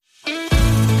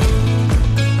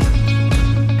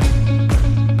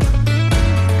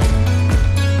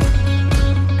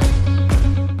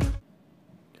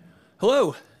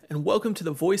welcome to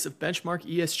the Voice of Benchmark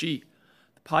ESG,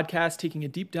 the podcast taking a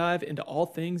deep dive into all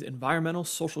things environmental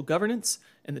social governance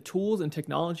and the tools and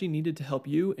technology needed to help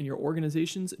you and your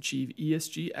organizations achieve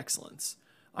ESG excellence.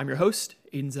 I'm your host,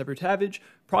 Aidan Zebrutavage,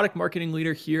 Product Marketing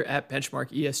Leader here at Benchmark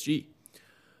ESG.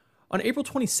 On April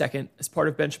 22nd, as part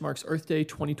of Benchmark's Earth Day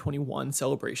 2021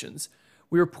 celebrations,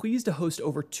 we were pleased to host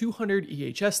over 200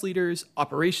 EHS leaders,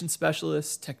 operations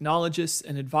specialists, technologists,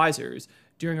 and advisors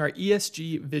during our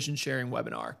ESG Vision Sharing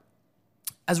webinar.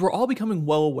 As we're all becoming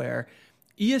well aware,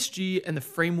 ESG and the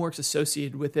frameworks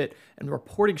associated with it and the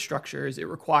reporting structures it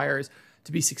requires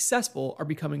to be successful are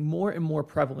becoming more and more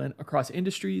prevalent across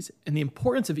industries, and the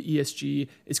importance of ESG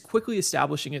is quickly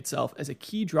establishing itself as a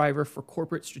key driver for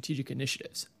corporate strategic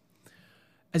initiatives.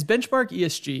 As Benchmark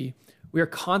ESG, we are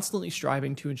constantly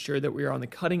striving to ensure that we are on the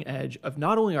cutting edge of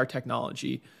not only our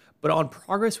technology, but on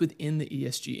progress within the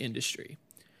ESG industry.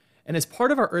 And as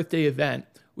part of our Earth Day event,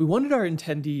 we wanted our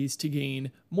attendees to gain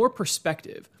more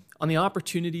perspective on the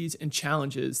opportunities and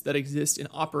challenges that exist in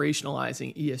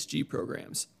operationalizing ESG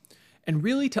programs, and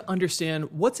really to understand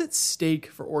what's at stake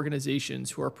for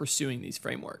organizations who are pursuing these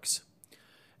frameworks.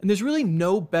 And there's really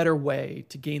no better way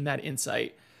to gain that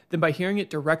insight than by hearing it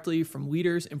directly from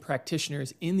leaders and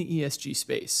practitioners in the ESG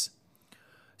space.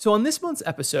 So on this month's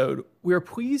episode, we are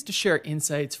pleased to share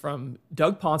insights from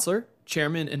Doug Ponsler,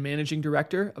 Chairman and Managing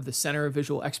Director of the Center of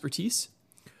Visual Expertise,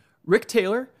 Rick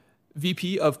Taylor,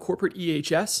 VP of Corporate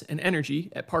EHS and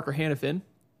Energy at Parker Hannifin,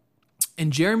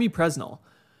 and Jeremy Presnell,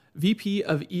 VP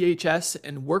of EHS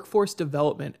and Workforce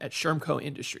Development at Shermco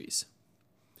Industries.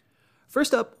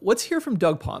 First up, let's hear from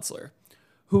Doug Ponsler,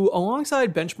 who,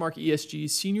 alongside Benchmark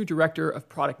ESG's Senior Director of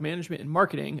Product Management and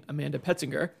Marketing, Amanda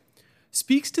Petzinger,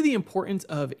 speaks to the importance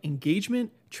of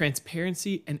engagement,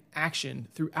 transparency, and action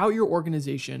throughout your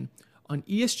organization on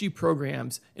ESG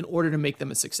programs in order to make them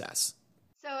a success.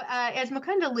 So as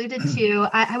Mukund alluded to,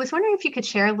 I was wondering if you could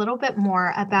share a little bit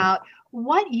more about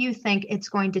what you think it's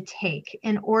going to take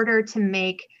in order to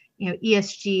make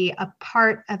ESG a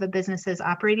part of a business's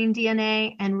operating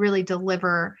DNA and really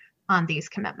deliver on these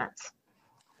commitments.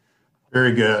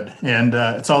 Very good. And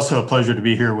it's also a pleasure to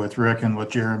be here with Rick and with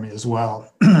Jeremy as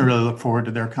well. I really look forward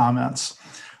to their comments.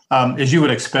 As you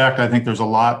would expect, I think there's a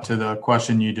lot to the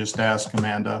question you just asked,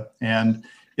 Amanda. And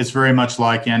it's very much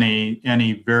like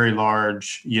any very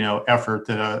large, effort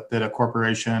that a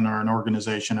corporation or an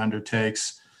organization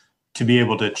undertakes to be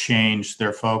able to change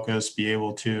their focus, be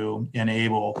able to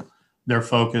enable their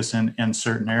focus in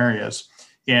certain areas.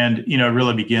 And, it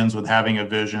really begins with having a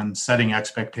vision, setting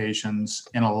expectations,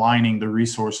 and aligning the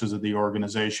resources of the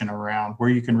organization around where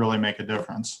you can really make a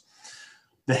difference.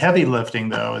 The heavy lifting,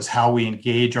 though, is how we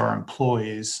engage our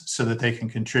employees so that they can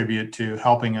contribute to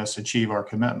helping us achieve our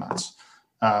commitments,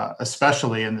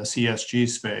 especially in the ESG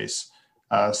space,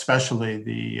 especially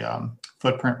the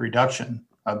footprint reduction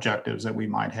objectives that we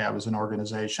might have as an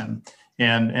organization.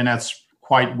 And that's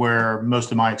quite where most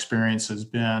of my experience has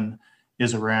been,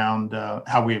 is around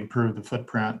how we improve the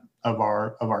footprint of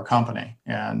our company.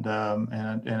 And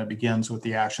it begins with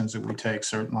the actions that we take,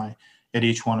 certainly, at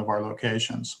each one of our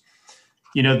locations.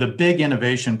 The big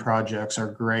innovation projects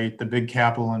are great. The big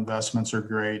capital investments are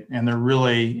great, and they're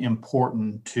really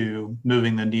important to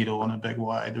moving the needle in a big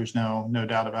way. There's no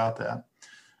doubt about that.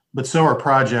 But so are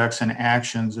projects and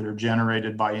actions that are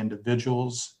generated by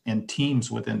individuals and teams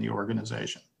within the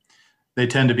organization. They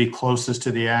tend to be closest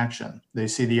to the action. They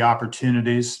see the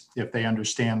opportunities if they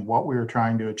understand what we are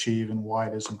trying to achieve and why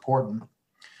it is important.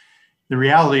 The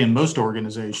reality in most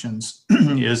organizations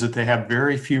is that they have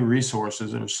very few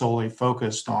resources that are solely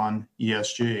focused on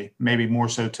ESG, maybe more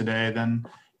so today than,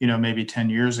 maybe 10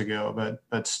 years ago,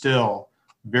 but still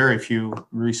very few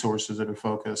resources that are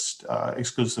focused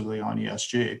exclusively on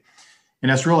ESG. And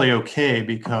that's really okay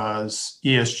because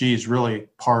ESG is really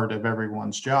part of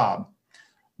everyone's job.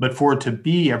 But for it to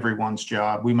be everyone's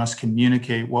job, we must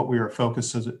communicate what we are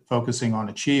focusing on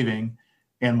achieving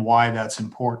and why that's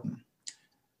important.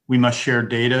 We must share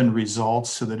data and results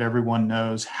so that everyone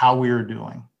knows how we are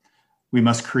doing. We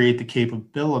must create the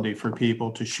capability for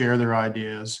people to share their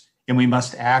ideas, and we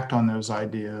must act on those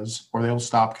ideas or they'll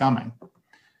stop coming.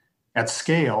 At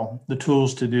scale, the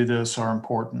tools to do this are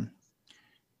important.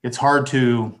 It's hard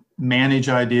to manage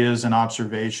ideas and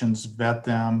observations, vet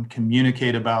them,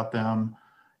 communicate about them,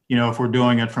 if we're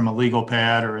doing it from a legal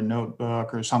pad or a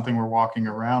notebook or something we're walking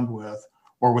around with,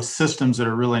 or with systems that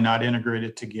are really not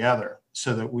integrated together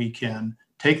so that we can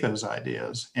take those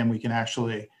ideas and we can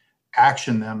actually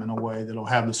action them in a way that'll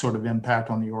have the sort of impact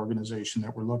on the organization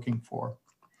that we're looking for.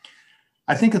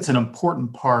 I think it's an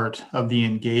important part of the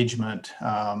engagement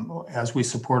as we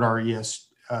support our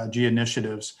ESG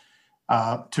initiatives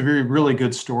to be really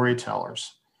good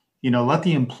storytellers. Let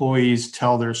the employees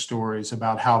tell their stories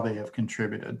about how they have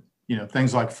contributed.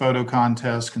 Things like photo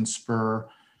contests can spur,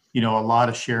 a lot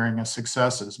of sharing of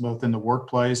successes, both in the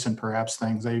workplace and perhaps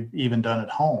things they've even done at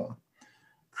home.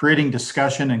 Creating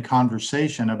discussion and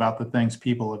conversation about the things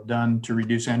people have done to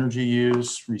reduce energy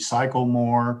use, recycle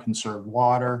more, conserve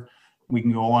water. We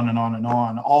can go on and on and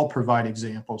on, all provide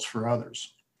examples for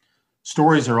others.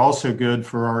 Stories are also good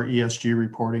for our ESG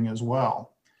reporting as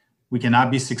well. We cannot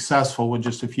be successful with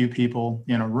just a few people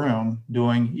in a room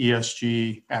doing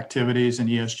ESG activities and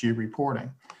ESG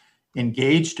reporting.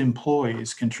 Engaged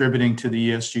employees contributing to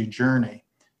the ESG journey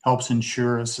helps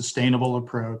ensure a sustainable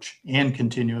approach and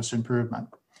continuous improvement.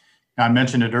 Now, I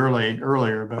mentioned it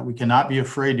earlier, but we cannot be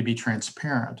afraid to be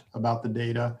transparent about the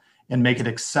data and make it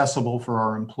accessible for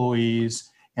our employees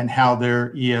and how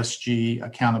their ESG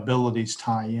accountabilities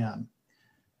tie in.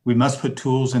 We must put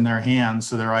tools in their hands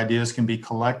so their ideas can be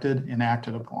collected and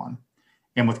acted upon.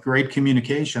 And with great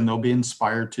communication, they'll be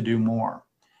inspired to do more.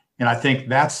 And I think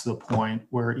that's the point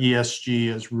where ESG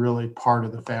is really part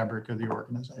of the fabric of the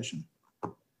organization.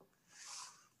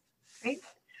 Great.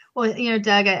 Well,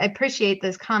 Doug, I appreciate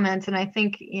those comments. And I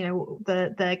think,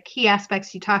 the key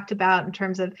aspects you talked about in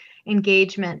terms of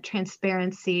engagement,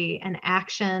 transparency, and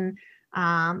action,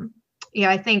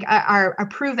 I think are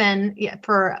proven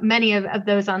for many of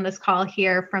those on this call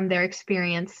here from their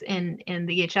experience in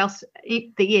the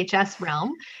EHS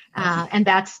realm. And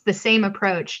that's the same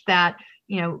approach that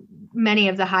many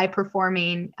of the high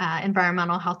performing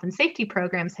environmental health and safety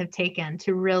programs have taken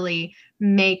to really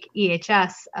make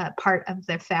EHS a part of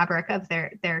the fabric of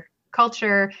their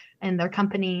culture and their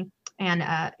company, and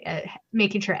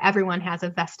making sure everyone has a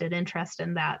vested interest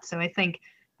in that. So I think,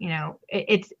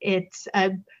 it's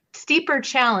a steeper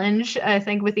challenge, I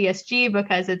think, with ESG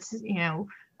because it's,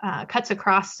 cuts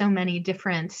across so many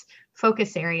different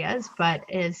focus areas, but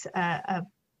is a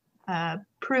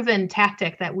proven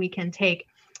tactic that we can take,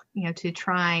 to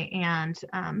try and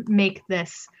make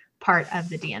this part of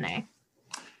the DNA.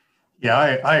 Yeah,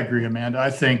 I agree, Amanda. I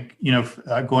think,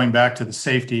 going back to the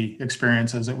safety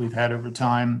experiences that we've had over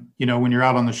time, when you're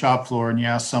out on the shop floor and you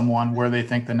ask someone where they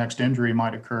think the next injury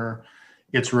might occur,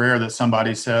 it's rare that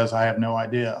somebody says, I have no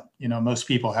idea. Most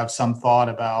people have some thought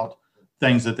about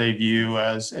things that they view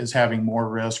as having more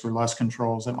risk or less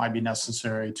controls that might be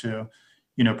necessary to,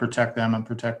 protect them and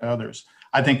protect others.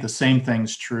 I think the same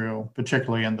thing's true,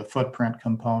 particularly in the footprint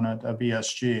component of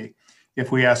ESG.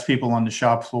 If we ask people on the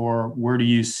shop floor, where do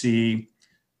you see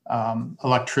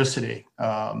electricity,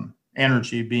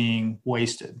 energy being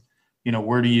wasted?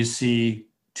 Where do you see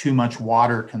too much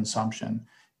water consumption?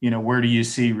 Where do you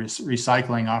see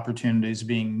recycling opportunities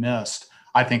being missed?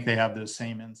 I think they have those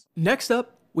same insights. Next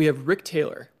up, we have Rick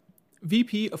Taylor,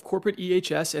 VP of Corporate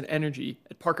EHS and Energy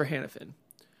at Parker Hannifin,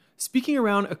 speaking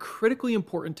around a critically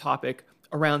important topic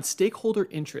around stakeholder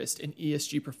interest in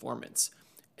ESG performance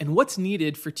and what's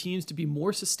needed for teams to be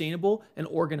more sustainable and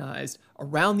organized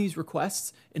around these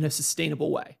requests in a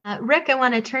sustainable way. Rick, I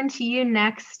want to turn to you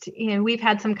next. We've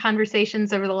had some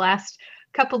conversations over the last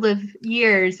couple of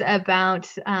years about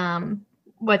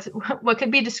what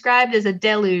could be described as a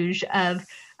deluge of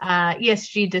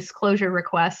ESG disclosure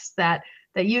requests that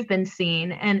you've been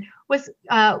seeing, and was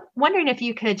wondering if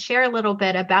you could share a little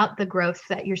bit about the growth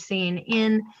that you're seeing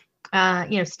in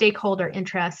stakeholder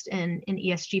interest in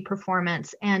ESG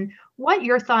performance, and what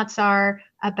your thoughts are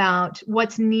about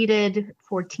what's needed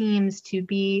for teams to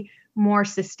be more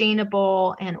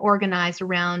sustainable and organized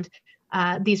around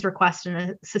these requests in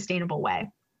a sustainable way.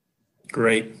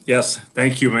 Great. Yes.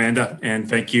 Thank you, Amanda. And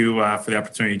thank you for the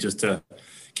opportunity just to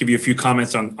give you a few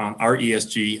comments on our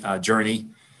ESG journey,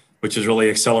 which has really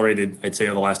accelerated, I'd say,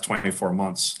 over the last 24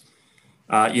 months.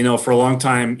 For a long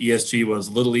time, ESG was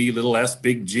little e, little s,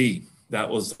 big G. That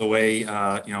was the way,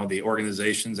 the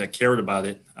organizations that cared about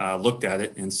it looked at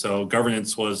it. And so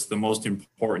governance was the most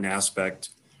important aspect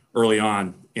early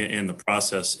on in the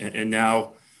process. And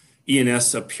now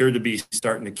E&S appear to be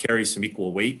starting to carry some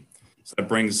equal weight. So that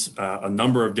brings a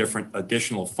number of different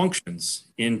additional functions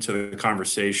into the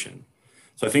conversation.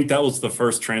 So I think that was the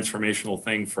first transformational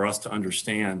thing for us to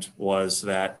understand, was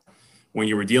that when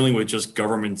you were dealing with just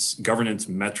governance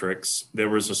metrics, there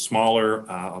was a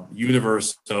smaller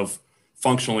universe of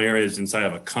functional areas inside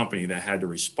of a company that had to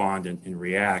respond and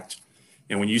react.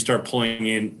 And when you start pulling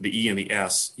in the E and the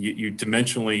S, you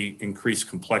dimensionally increase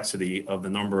complexity of the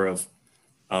number of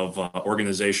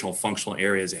organizational functional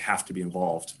areas that have to be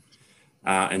involved.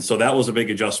 And so that was a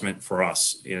big adjustment for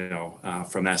us,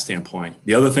 from that standpoint.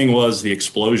 The other thing was the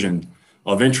explosion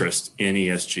of interest in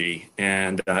ESG.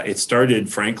 And it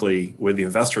started, frankly, with the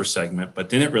investor segment,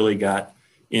 but then it really got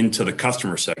into the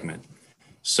customer segment.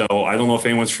 So I don't know if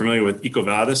anyone's familiar with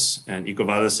EcoVadis, and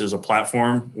EcoVadis is a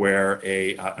platform where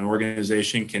an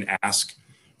organization can ask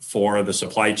for the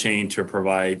supply chain to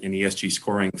provide an ESG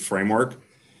scoring framework.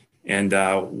 And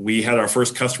we had our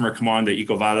first customer come on to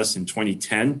EcoVadis in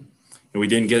 2010, and we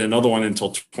didn't get another one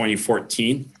until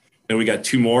 2014. Then we got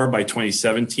two more by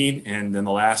 2017, and in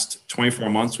the last 24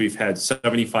 months, we've had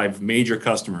 75 major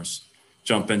customers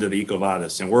jump into the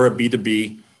EcoVadis. And we're a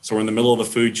B2B, so we're in the middle of the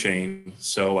food chain.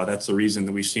 So that's the reason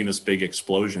that we've seen this big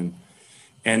explosion.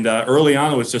 And early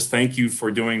on, it was just thank you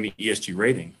for doing the ESG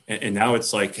rating. And now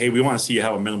it's like, hey, we want to see you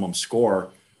have a minimum score,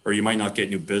 or you might not get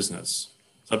new business.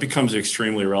 So it becomes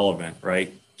extremely relevant,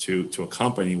 right, to a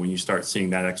company when you start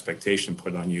seeing that expectation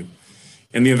put on you.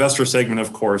 And the investor segment,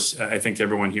 of course, I think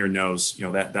everyone here knows,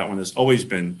 that one has always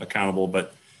been accountable.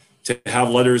 But to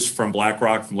have letters from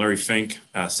BlackRock, from Larry Fink,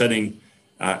 setting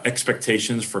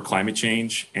expectations for climate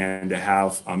change, and to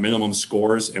have minimum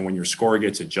scores, and when your score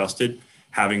gets adjusted,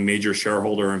 having major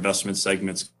shareholder investment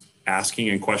segments asking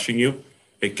and questioning you,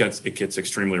 it gets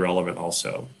extremely relevant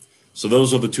also. So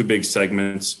those are the two big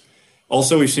segments.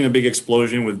 Also, we've seen a big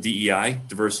explosion with DEI,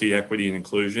 diversity, equity, and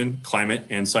inclusion, climate,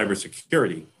 and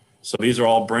cybersecurity. So these are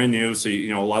all brand new. So,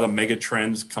 a lot of mega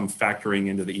trends come factoring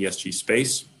into the ESG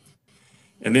space.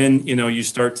 And then, you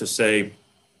start to say,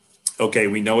 okay,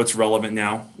 we know it's relevant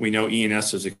now. We know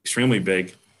E&S is extremely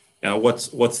big. What's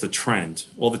the trend?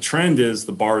 Well, the trend is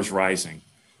the bar is rising.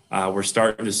 We're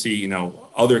starting to see,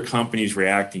 other companies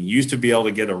reacting. You used to be able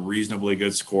to get a reasonably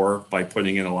good score by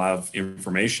putting in a lot of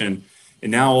information.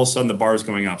 And now all of a sudden the bar is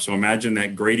going up. So imagine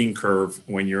that grading curve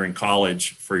when you're in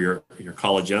college for your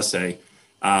college essay.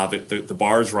 The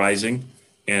bar is rising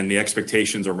and the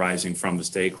expectations are rising from the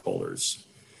stakeholders.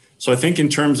 So I think in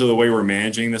terms of the way we're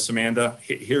managing this, Amanda,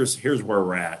 here's where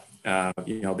we're at.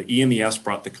 The E and the S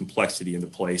brought the complexity into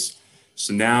place.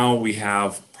 So now we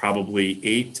have probably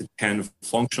 8 to 10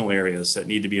 functional areas that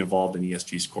need to be involved in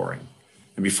ESG scoring.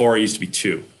 And before it used to be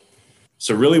 2.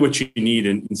 So really what you need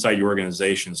inside your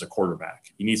organization is a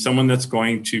quarterback. You need someone that's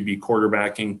going to be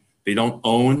quarterbacking. They don't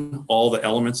own all the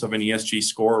elements of an ESG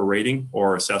score or rating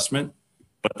or assessment,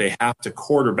 but they have to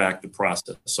quarterback the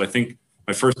process. So I think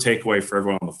my first takeaway for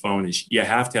everyone on the phone is you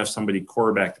have to have somebody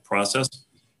quarterback the process,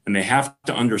 and they have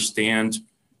to understand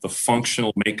the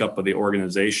functional makeup of the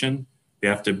organization. They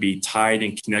have to be tied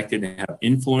and connected and have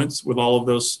influence with all of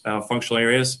those functional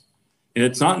areas. And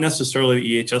it's not necessarily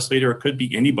the EHS leader. It could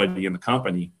be anybody in the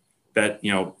company that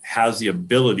has the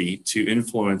ability to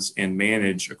influence and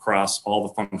manage across all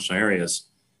the functional areas.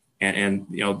 And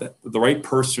the right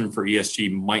person for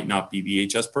ESG might not be the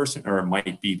EHS person, or it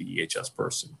might be the EHS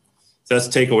person. So that's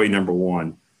takeaway number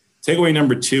one. Takeaway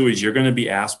number two is you're going to be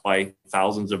asked by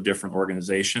thousands of different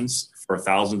organizations for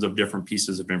thousands of different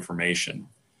pieces of information.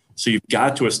 So you've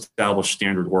got to establish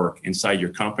standard work inside your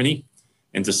company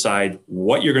and decide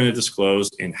what you're going to disclose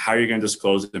and how you're going to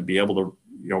disclose it, and be able to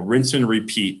rinse and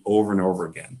repeat over and over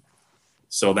again.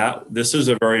 So this is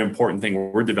a very important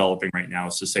thing we're developing right now,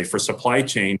 is to say for supply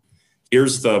chain,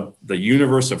 here's the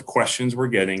universe of questions we're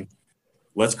getting.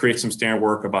 Let's create some standard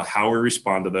work about how we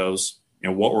respond to those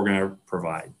and what we're going to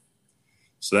provide.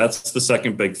 So that's the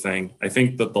second big thing. I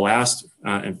think that the last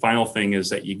and final thing is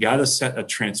that you got to set a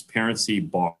transparency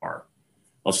bar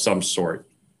of some sort.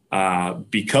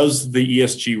 Because the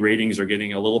ESG ratings are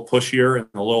getting a little pushier and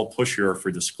a little pushier for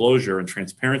disclosure and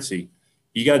transparency,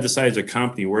 you got to decide as a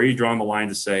company where you're drawing the line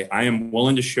to say, I am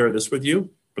willing to share this with you,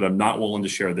 but I'm not willing to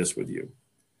share this with you.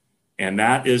 And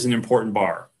that is an important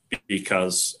bar,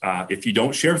 because if you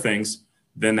don't share things,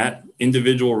 then that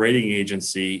individual rating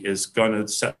agency is going to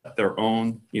set their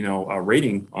own,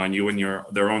 rating on you and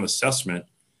their own assessment.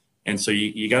 And so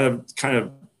you got to kind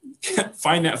of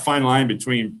find that fine line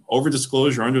between over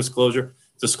disclosure, under disclosure,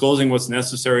 disclosing what's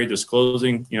necessary,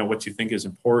 disclosing, what you think is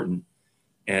important,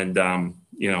 and,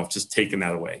 just taking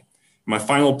that away. My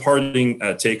final parting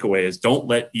takeaway is don't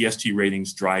let ESG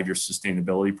ratings drive your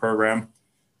sustainability program.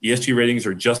 ESG ratings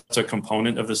are just a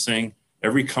component of this thing.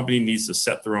 Every company needs to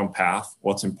set their own path,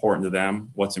 what's important to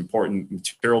them, what's important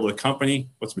material to the company,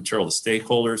 what's material to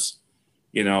stakeholders.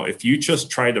 If you just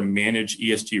try to manage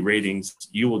ESG ratings,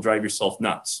 you will drive yourself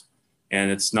nuts. And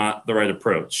it's not the right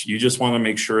approach. You just want to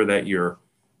make sure that you're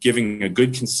giving a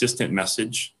good, consistent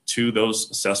message to those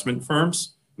assessment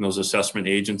firms and those assessment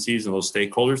agencies and those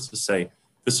stakeholders to say,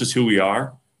 this is who we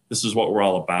are, this is what we're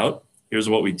all about, here's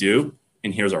what we do,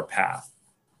 and here's our path.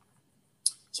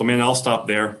 So, I'll stop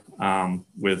there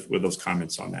with those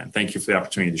comments on that. Thank you for the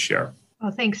opportunity to share.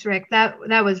 Well, thanks, Rick. That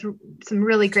was some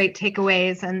really great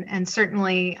takeaways, and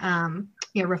certainly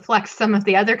reflects some of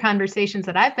the other conversations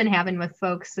that I've been having with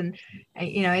folks. And,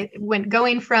 when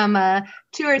going from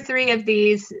 2 or 3 of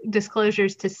these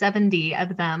disclosures to 70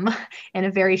 of them in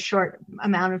a very short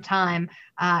amount of time,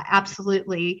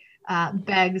 absolutely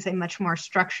begs a much more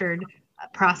structured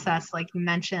process, like you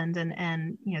mentioned,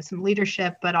 and some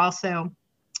leadership, but also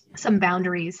some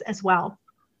boundaries as well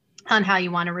on how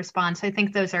you want to respond. So I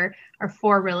think those are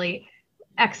 4 really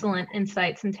excellent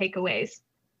insights and takeaways.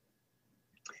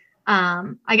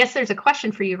 I guess there's a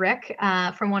question for you, Rick,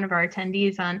 from one of our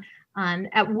attendees on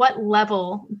at what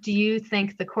level do you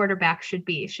think the quarterback should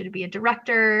be? Should it be a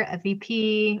director, a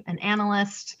VP, an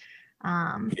analyst?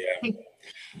 I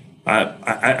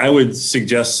would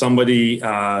suggest somebody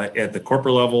at the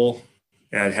corporate level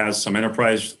that has some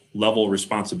enterprise level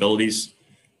responsibilities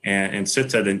and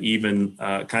sits at an even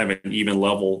kind of an even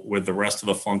level with the rest of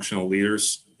the functional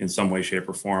leaders in some way, shape,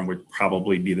 or form would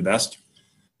probably be the best.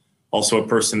 Also, a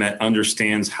person that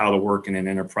understands how to work in an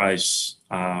enterprise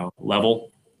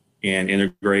level and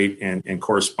integrate and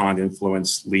correspond,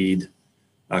 influence, lead,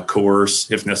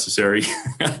 coerce if necessary,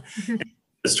 the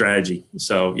strategy.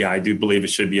 So, yeah, I do believe it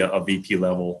should be a VP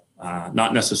level,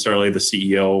 not necessarily the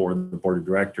CEO or the board of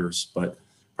directors, but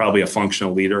probably a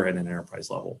functional leader at an enterprise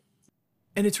level.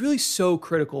 And it's really so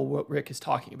critical what Rick is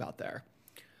talking about there.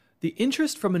 The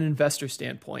interest from an investor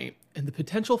standpoint and the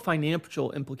potential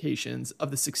financial implications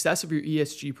of the success of your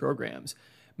ESG programs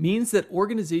means that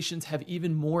organizations have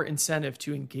even more incentive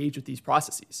to engage with these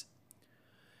processes.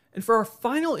 And for our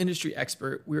final industry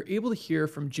expert, we were able to hear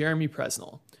from Jeremy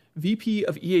Presnell, VP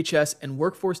of EHS and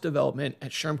Workforce Development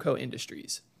at Shermco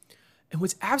Industries. And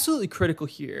what's absolutely critical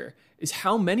here is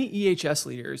how many EHS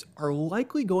leaders are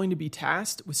likely going to be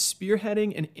tasked with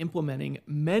spearheading and implementing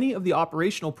many of the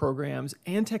operational programs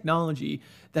and technology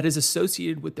that is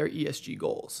associated with their ESG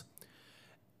goals.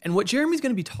 And what Jeremy's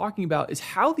going to be talking about is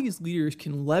how these leaders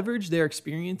can leverage their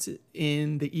experience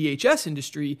in the EHS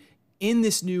industry in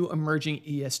this new emerging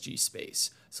ESG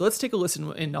space. So let's take a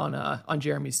listen in on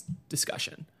Jeremy's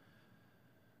discussion.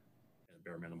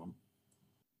 Bare minimum.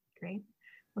 Great.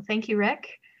 Well, thank you,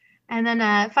 Rick. And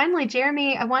then finally,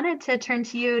 Jeremy, I wanted to turn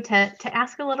to you to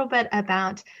ask a little bit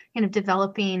about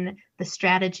developing the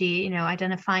strategy,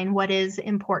 identifying what is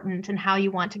important and how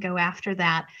you want to go after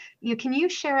that. Can you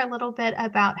share a little bit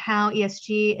about how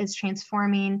ESG is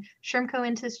transforming Shermco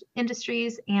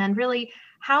Industries and really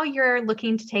how you're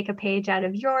looking to take a page out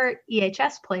of your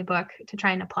EHS playbook to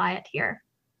try and apply it here?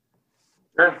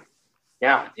 Sure.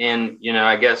 Yeah. And,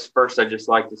 I guess first I'd just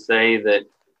like to say that,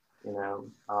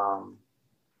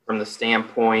 from the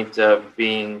standpoint of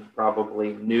being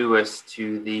probably newest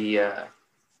to the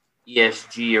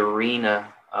ESG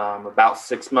arena, about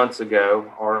 6 months ago,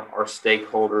 our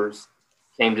stakeholders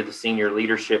came to the senior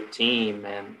leadership team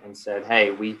and said,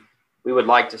 hey, we would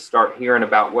like to start hearing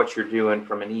about what you're doing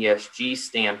from an ESG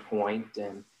standpoint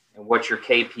and what your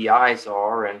KPIs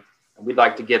are. And we'd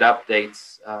like to get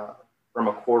updates from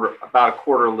about a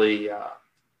quarterly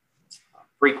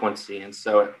frequency. And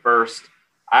so at first,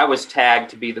 I was tagged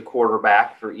to be the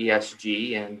quarterback for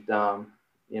ESG and,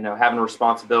 having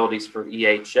responsibilities for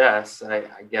EHS.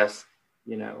 I guess,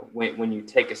 when you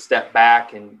take a step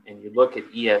back and you look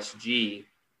at ESG,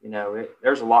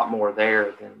 there's a lot more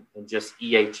there than just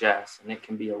EHS. And it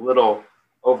can be a little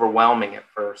overwhelming at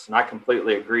first. And I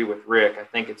completely agree with Rick. I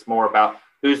think it's more about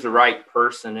who's the right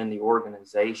person in the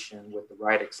organization with the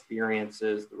right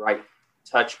experiences, the right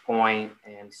touch point,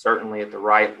 and certainly at the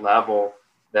right level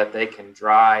that they can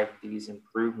drive these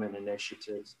improvement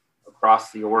initiatives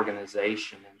across the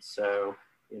organization. And so,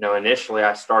 initially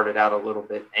I started out a little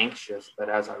bit anxious, but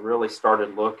as I really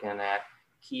started looking at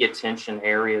key attention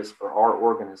areas for our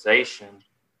organization,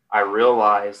 I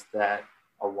realized that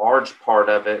a large part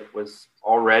of it was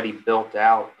already built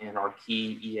out in our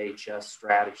key EHS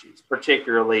strategies,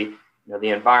 particularly, the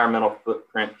environmental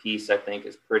footprint piece, I think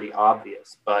is pretty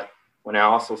obvious. But when I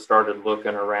also started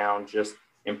looking around just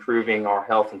improving our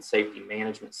health and safety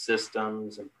management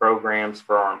systems and programs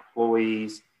for our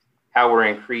employees, how we're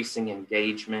increasing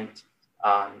engagement,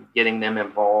 getting them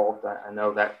involved. I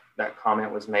know that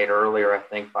comment was made earlier, I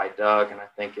think, by Doug, and I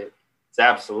think it's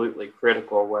absolutely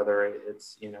critical, whether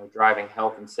it's, driving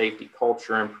health and safety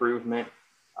culture improvement,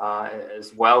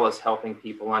 as well as helping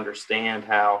people understand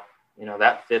how,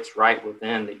 that fits right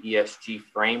within the ESG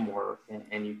framework.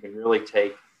 And you can really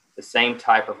take the same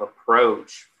type of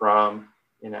approach from,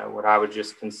 what I would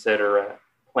just consider a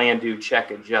plan, do, check,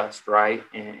 adjust, right?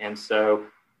 And so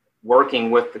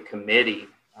working with the committee,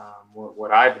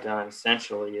 what I've done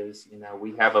essentially is,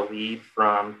 we have a lead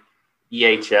from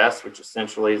EHS, which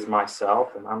essentially is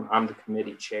myself, and I'm the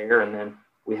committee chair. And then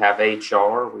we have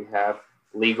HR, we have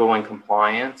legal and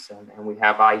compliance, and we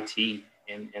have IT.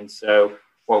 And so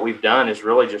what we've done is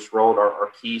really just rolled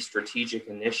our key strategic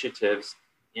initiatives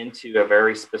into a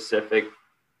very specific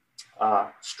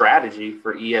strategy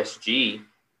for ESG.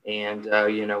 And,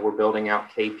 we're building out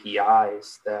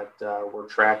KPIs that we're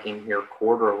tracking here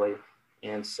quarterly.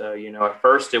 And so, at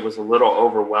first it was a little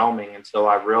overwhelming until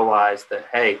I realized that,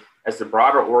 hey, as the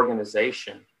broader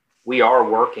organization, we are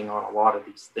working on a lot of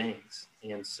these things.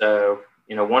 And so,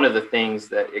 one of the things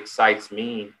that excites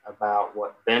me about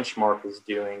what Benchmark is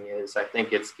doing is I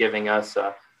think it's giving us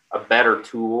a better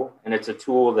tool. And it's a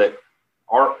tool that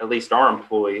at least our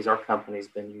employees, our company's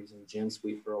been using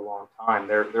GenSuite for a long time.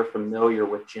 They're familiar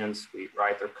with GenSuite,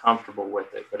 right? They're comfortable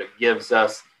with it, but it gives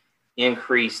us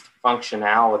increased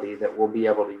functionality that we'll be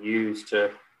able to use to,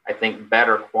 I think,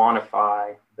 better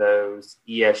quantify those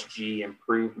ESG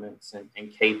improvements and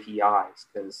KPIs.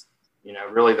 Because,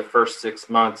 really the first 6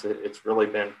 months, it's really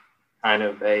been kind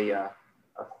of a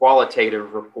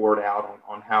qualitative report out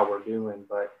on how we're doing.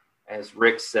 But as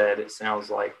Rick said, it sounds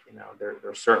like,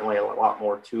 there's certainly a lot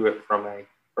more to it from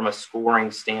a scoring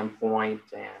standpoint.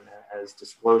 And as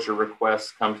disclosure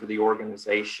requests come to the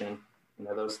organization,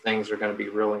 those things are going to be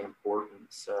really important.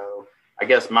 So I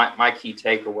guess my key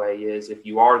takeaway is if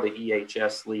you are the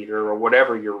EHS leader or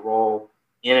whatever your role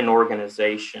in an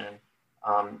organization,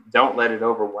 don't let it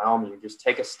overwhelm you. Just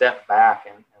take a step back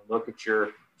and look at your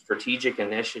strategic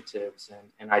initiatives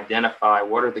and identify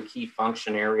what are the key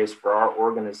function areas for our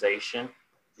organization,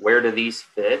 where do these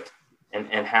fit,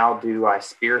 and how do I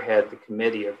spearhead the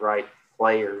committee of right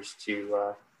players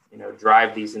to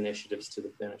drive these initiatives to the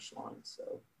finish line. So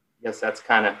I guess that's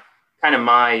kind of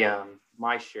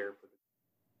my share.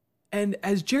 And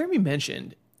as Jeremy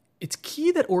mentioned, it's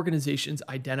key that organizations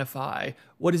identify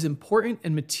what is important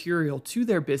and material to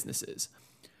their businesses,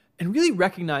 and really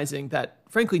recognizing that,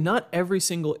 frankly, not every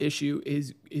single issue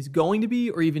is going to be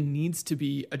or even needs to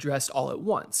be addressed all at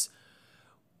once.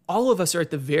 All of us are at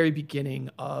the very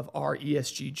beginning of our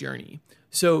ESG journey.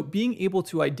 So being able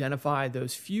to identify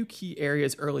those few key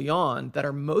areas early on that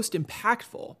are most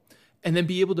impactful and then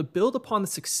be able to build upon the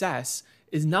success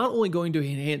is not only going to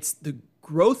enhance the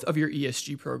growth of your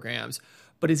ESG programs,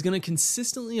 but is going to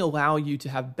consistently allow you to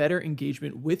have better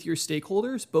engagement with your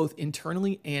stakeholders, both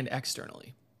internally and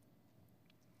externally.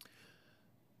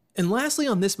 And lastly,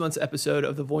 on this month's episode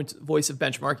of the Voice of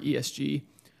Benchmark ESG,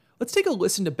 let's take a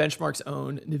listen to Benchmark's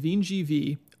own Naveen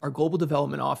GV, our Global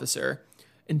Development Officer,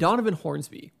 and Donovan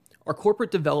Hornsby, our Corporate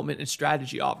Development and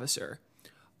Strategy Officer,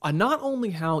 on not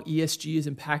only how ESG is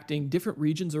impacting different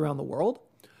regions around the world,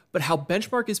 but how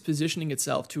Benchmark is positioning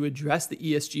itself to address the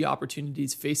ESG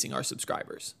opportunities facing our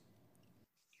subscribers.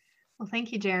 Well,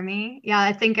 thank you, Jeremy. Yeah,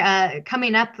 I think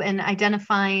coming up and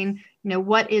identifying,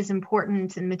 what is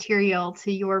important and material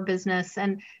to your business,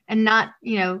 and not,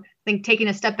 taking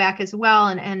a step back as well,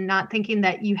 and not thinking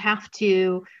that you have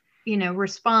to,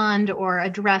 respond or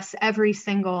address every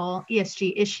single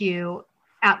ESG issue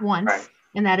at once, right.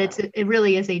 And that it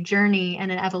really is a journey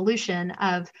and an evolution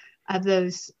of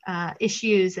those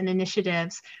issues and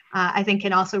initiatives. I think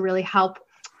can also really help.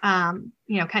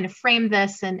 Kind of frame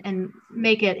this and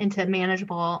make it into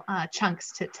manageable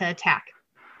chunks to attack.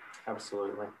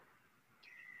 Absolutely.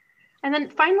 And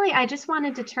then finally, I just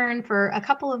wanted to turn for a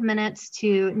couple of minutes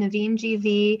to Naveen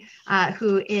GV,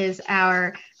 who is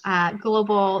our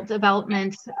Global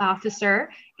Development Officer.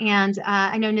 And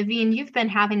I know, Naveen, you've been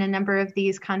having a number of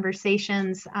these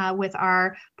conversations with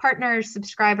our partners,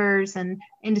 subscribers, and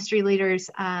industry leaders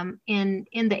in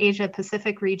the Asia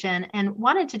Pacific region, and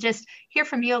wanted to just hear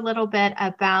from you a little bit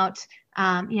about,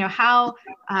 how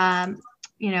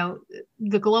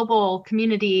the global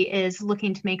community is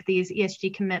looking to make these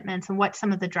ESG commitments and what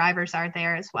some of the drivers are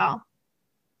there as well.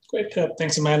 Great.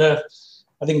 Thanks, Amanda.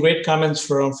 I think great comments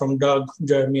from Doug,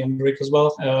 Jeremy, and Rick as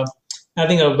well. I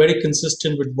think are very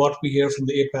consistent with what we hear from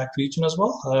the APAC region as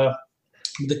well.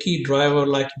 The key driver,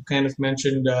 like you kind of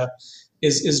mentioned,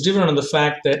 is driven on the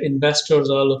fact that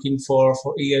investors are looking for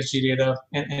ESG data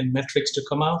and metrics to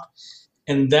come out.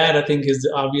 And that, I think, is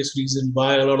the obvious reason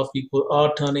why a lot of people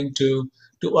are turning to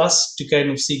us to kind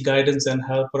of seek guidance and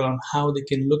help around how they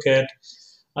can look at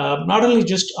not only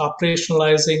just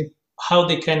operationalizing how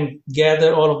they can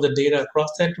gather all of the data across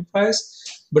the enterprise,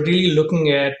 but really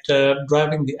looking at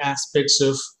driving the aspects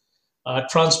of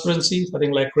transparency, I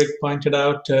think like Rick pointed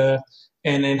out,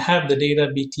 and have the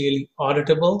data be clearly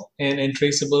auditable and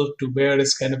traceable to where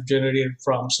it's kind of generated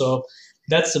from. So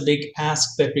that's the big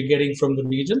ask that we're getting from the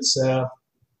regions.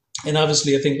 And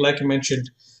obviously, I think, like you mentioned,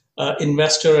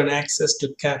 investor and access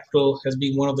to capital has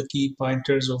been one of the key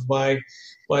pointers of why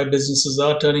why businesses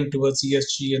are turning towards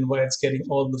ESG and why it's getting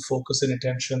all the focus and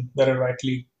attention that it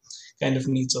rightly kind of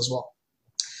needs as well.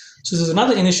 So there's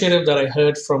another initiative that I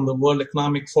heard from the World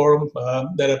Economic Forum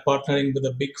that are partnering with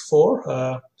the Big Four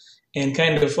and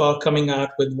kind of are coming out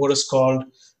with what is called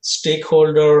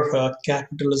stakeholder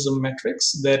capitalism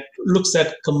metrics that looks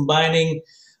at combining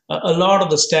a lot of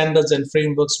the standards and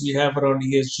frameworks we have around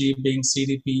ESG, being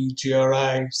CDP,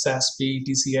 GRI, SASB,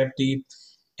 TCFD,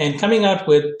 and coming out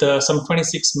with some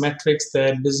 26 metrics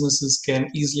that businesses can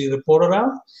easily report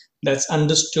around that's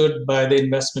understood by the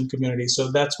investment community.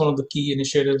 So that's one of the key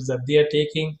initiatives that they are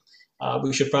taking.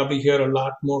 We should probably hear a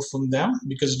lot more from them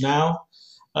because now,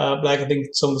 like I think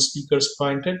some of the speakers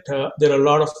pointed, there are a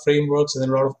lot of frameworks and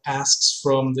a lot of asks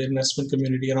from the investment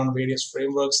community around various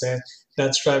frameworks, and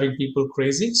that's driving people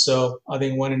crazy. So I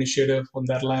think one initiative on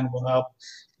that line will help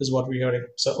is what we're hearing.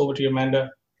 So over to you, Amanda.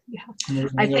 Yeah,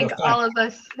 I think all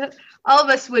of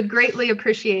us would greatly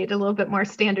appreciate a little bit more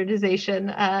standardization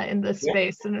in this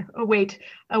space, and await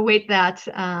that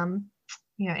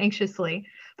anxiously.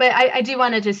 But I do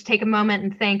want to just take a moment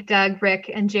and thank Doug,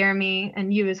 Rick, and Jeremy,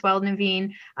 and you as well,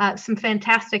 Naveen. Some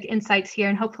fantastic insights here,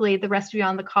 and hopefully the rest of you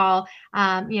on the call,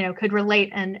 could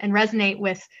relate and resonate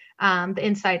with the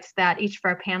insights that each of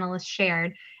our panelists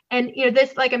shared. And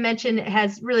this, like I mentioned,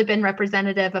 has really been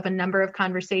representative of a number of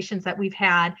conversations that we've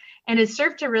had, and has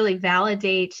served to really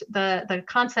validate the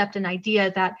concept and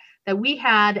idea that we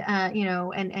had,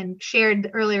 and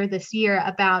shared earlier this year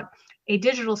about a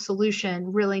digital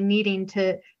solution really needing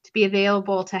to be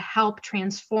available to help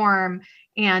transform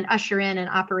and usher in and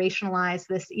operationalize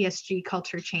this ESG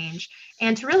culture change.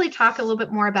 And to really talk a little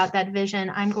bit more about that vision,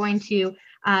 I'm going to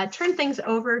turn things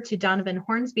over to Donovan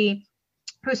Hornsby,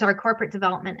 who's our Corporate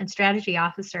Development and Strategy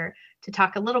Officer, to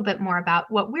talk a little bit more about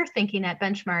what we're thinking at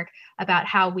Benchmark about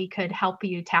how we could help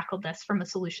you tackle this from a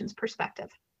solutions perspective.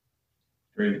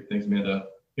 Great, thanks, Amanda.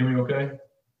 Hear me okay?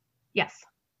 Yes.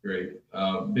 Great.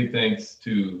 Big thanks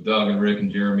to Doug and Rick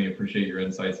and Jeremy. Appreciate your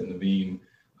insights and Naveen,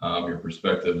 your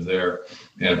perspectives there,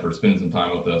 and for spending some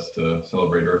time with us to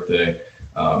celebrate Earth Day.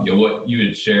 What you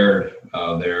had shared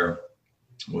there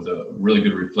was a really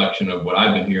good reflection of what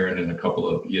I've been hearing in a couple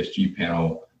of ESG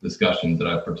panel discussions that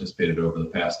I've participated over the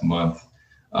past month.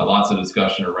 Lots of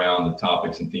discussion around the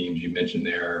topics and themes you mentioned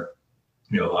there.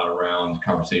 A lot around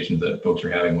conversations that folks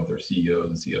are having with their CEOs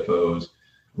and CFOs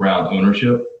around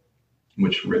ownership,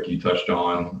 which Rick, you touched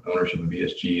on, ownership of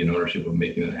ESG and ownership of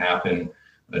making it happen,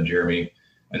 Jeremy,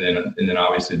 and then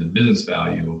obviously the business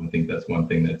value. I think that's one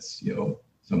thing that's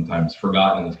sometimes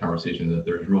forgotten in this conversation, that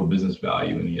there's real business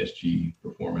value in ESG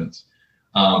performance.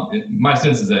 My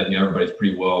sense is that everybody's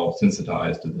pretty well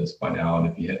sensitized to this by now,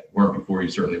 and if you weren't before, you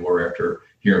certainly were after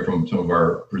hearing from some of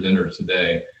our presenters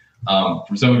today.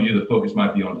 For some of you, the focus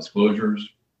might be on disclosures.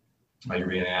 You're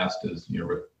being asked, as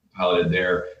Rick highlighted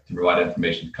there, to provide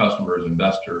information to customers,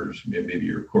 investors, maybe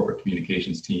your corporate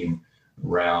communications team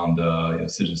around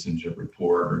citizenship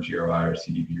report or GRI or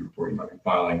CDP report you might be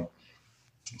filing.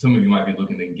 Some of you might be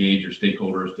looking to engage your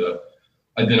stakeholders to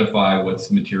identify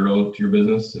what's material to your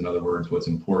business. In other words, what's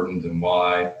important and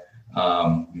why.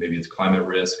 Maybe it's climate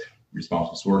risk,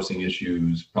 responsible sourcing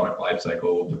issues, product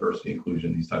lifecycle, diversity,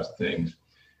 inclusion, these types of things.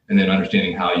 And then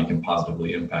understanding how you can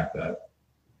positively impact that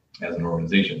as an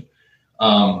organization.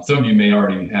 Some of you may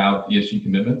already have ESG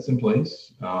commitments in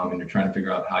place, and you're trying to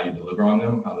figure out how you deliver on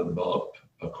them, how to develop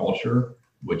a culture,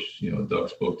 which Doug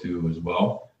spoke to as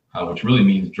well, which really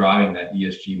means driving that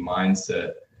ESG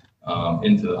mindset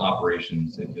into the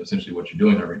operations and essentially what you're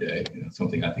doing every day.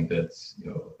 Something I think that's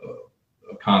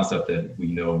a concept that we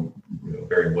know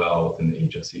very well within the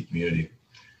HSE community.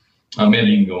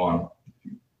 Amanda, you can go on.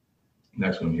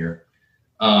 Next one here.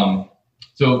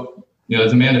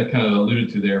 As Amanda kind of alluded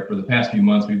to there, for the past few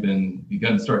months, we've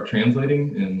begun to start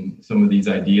translating in some of these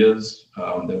ideas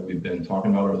that we've been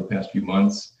talking about over the past few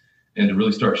months, and to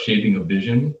really start shaping a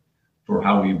vision for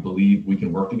how we believe we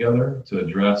can work together to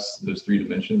address those three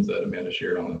dimensions that Amanda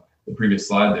shared on the previous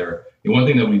slide there. And one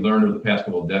thing that we learned over the past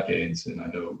couple of decades, and I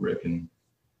know Rick and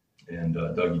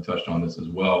Doug, you touched on this as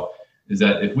well, is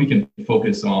that if we can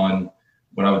focus on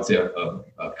what I would say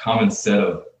a common set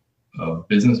of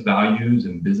business values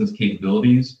and business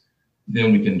capabilities,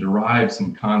 then we can derive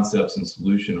some concepts and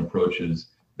solution approaches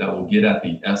that will get at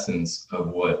the essence of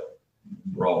what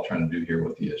we're all trying to do here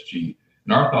with ESG.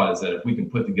 And our thought is that if we can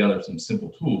put together some simple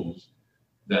tools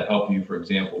that help you, for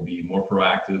example, be more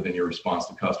proactive in your response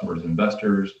to customers and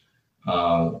investors,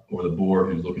 or the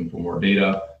board who's looking for more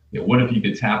data, what if you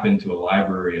could tap into a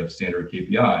library of standard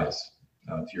KPIs,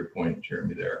 to your point,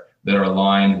 Jeremy, there, that are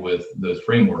aligned with those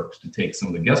frameworks to take some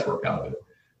of the guesswork out of it.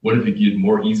 What if you could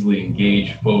more easily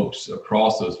engage folks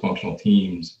across those functional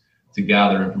teams to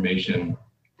gather information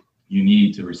you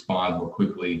need to respond more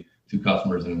quickly to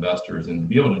customers and investors and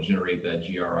be able to generate that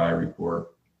GRI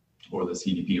report or the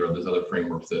CDP or those other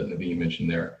frameworks that Naveen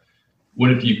mentioned there?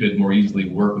 What if you could more easily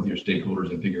work with your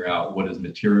stakeholders and figure out what is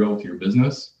material to your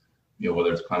business,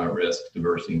 whether it's climate risk,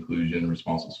 diversity, inclusion,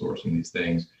 responsible sourcing, these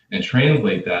things, and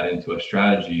translate that into a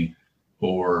strategy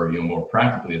or, more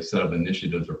practically a set of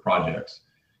initiatives or projects.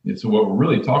 And so what we're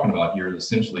really talking about here is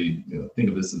essentially, think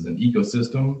of this as an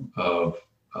ecosystem of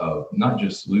not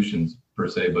just solutions per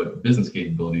se, but business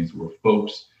capabilities where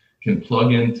folks can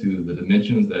plug into the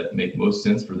dimensions that make most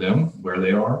sense for them, where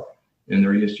they are in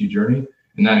their ESG journey.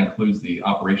 And that includes the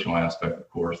operational aspect, of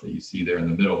course, that you see there in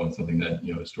the middle, and something that,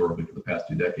 historically for the past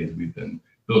 2 decades, we've been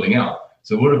building out.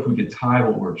 So what if we could tie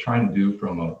what we're trying to do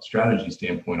from a strategy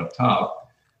standpoint up top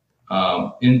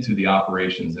into the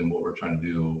operations and what we're trying to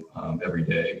do every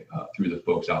day through the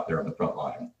folks out there on the front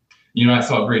line. I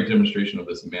saw a great demonstration of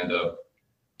this, Amanda,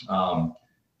 as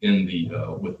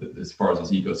far as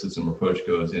this ecosystem approach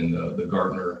goes in the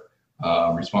Gartner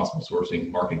Responsible Sourcing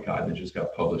Market Guide that just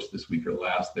got published this week or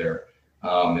last there.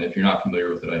 And if you're not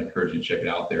familiar with it, I encourage you to check it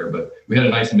out there. But we had a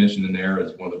nice mention in there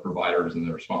as one of the providers in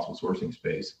the responsible sourcing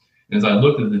space. And as I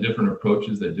looked at the different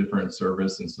approaches that different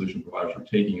service and solution providers were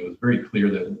taking, it was very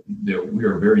clear that we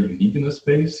are very unique in this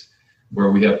space, where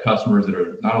we have customers that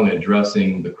are not only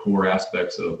addressing the core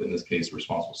aspects of, in this case,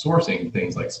 responsible sourcing,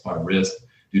 things like supply risk,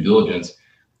 due diligence,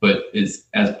 but is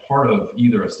as part of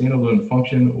either a standalone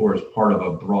function or as part of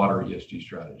a broader ESG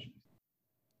strategy.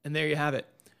 And there you have it.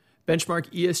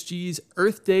 Benchmark ESG's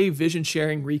Earth Day Vision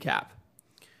Sharing Recap.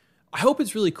 I hope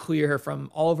it's really clear from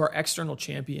all of our external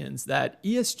champions that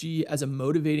ESG as a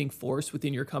motivating force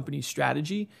within your company's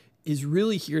strategy is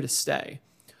really here to stay,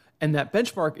 and that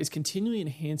Benchmark is continually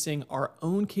enhancing our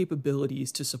own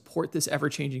capabilities to support this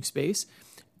ever-changing space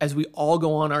as we all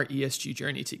go on our ESG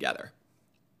journey together.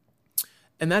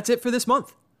 And that's it for this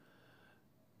month.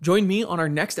 Join me on our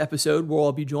next episode, where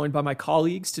I'll be joined by my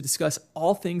colleagues to discuss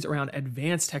all things around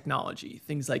advanced technology,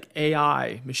 things like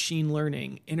AI, machine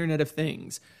learning, Internet of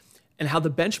Things, and how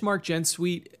the Benchmark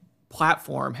GenSuite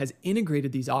platform has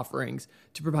integrated these offerings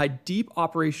to provide deep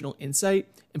operational insight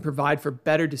and provide for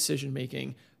better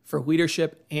decision-making for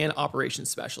leadership and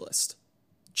operations specialists.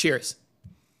 Cheers.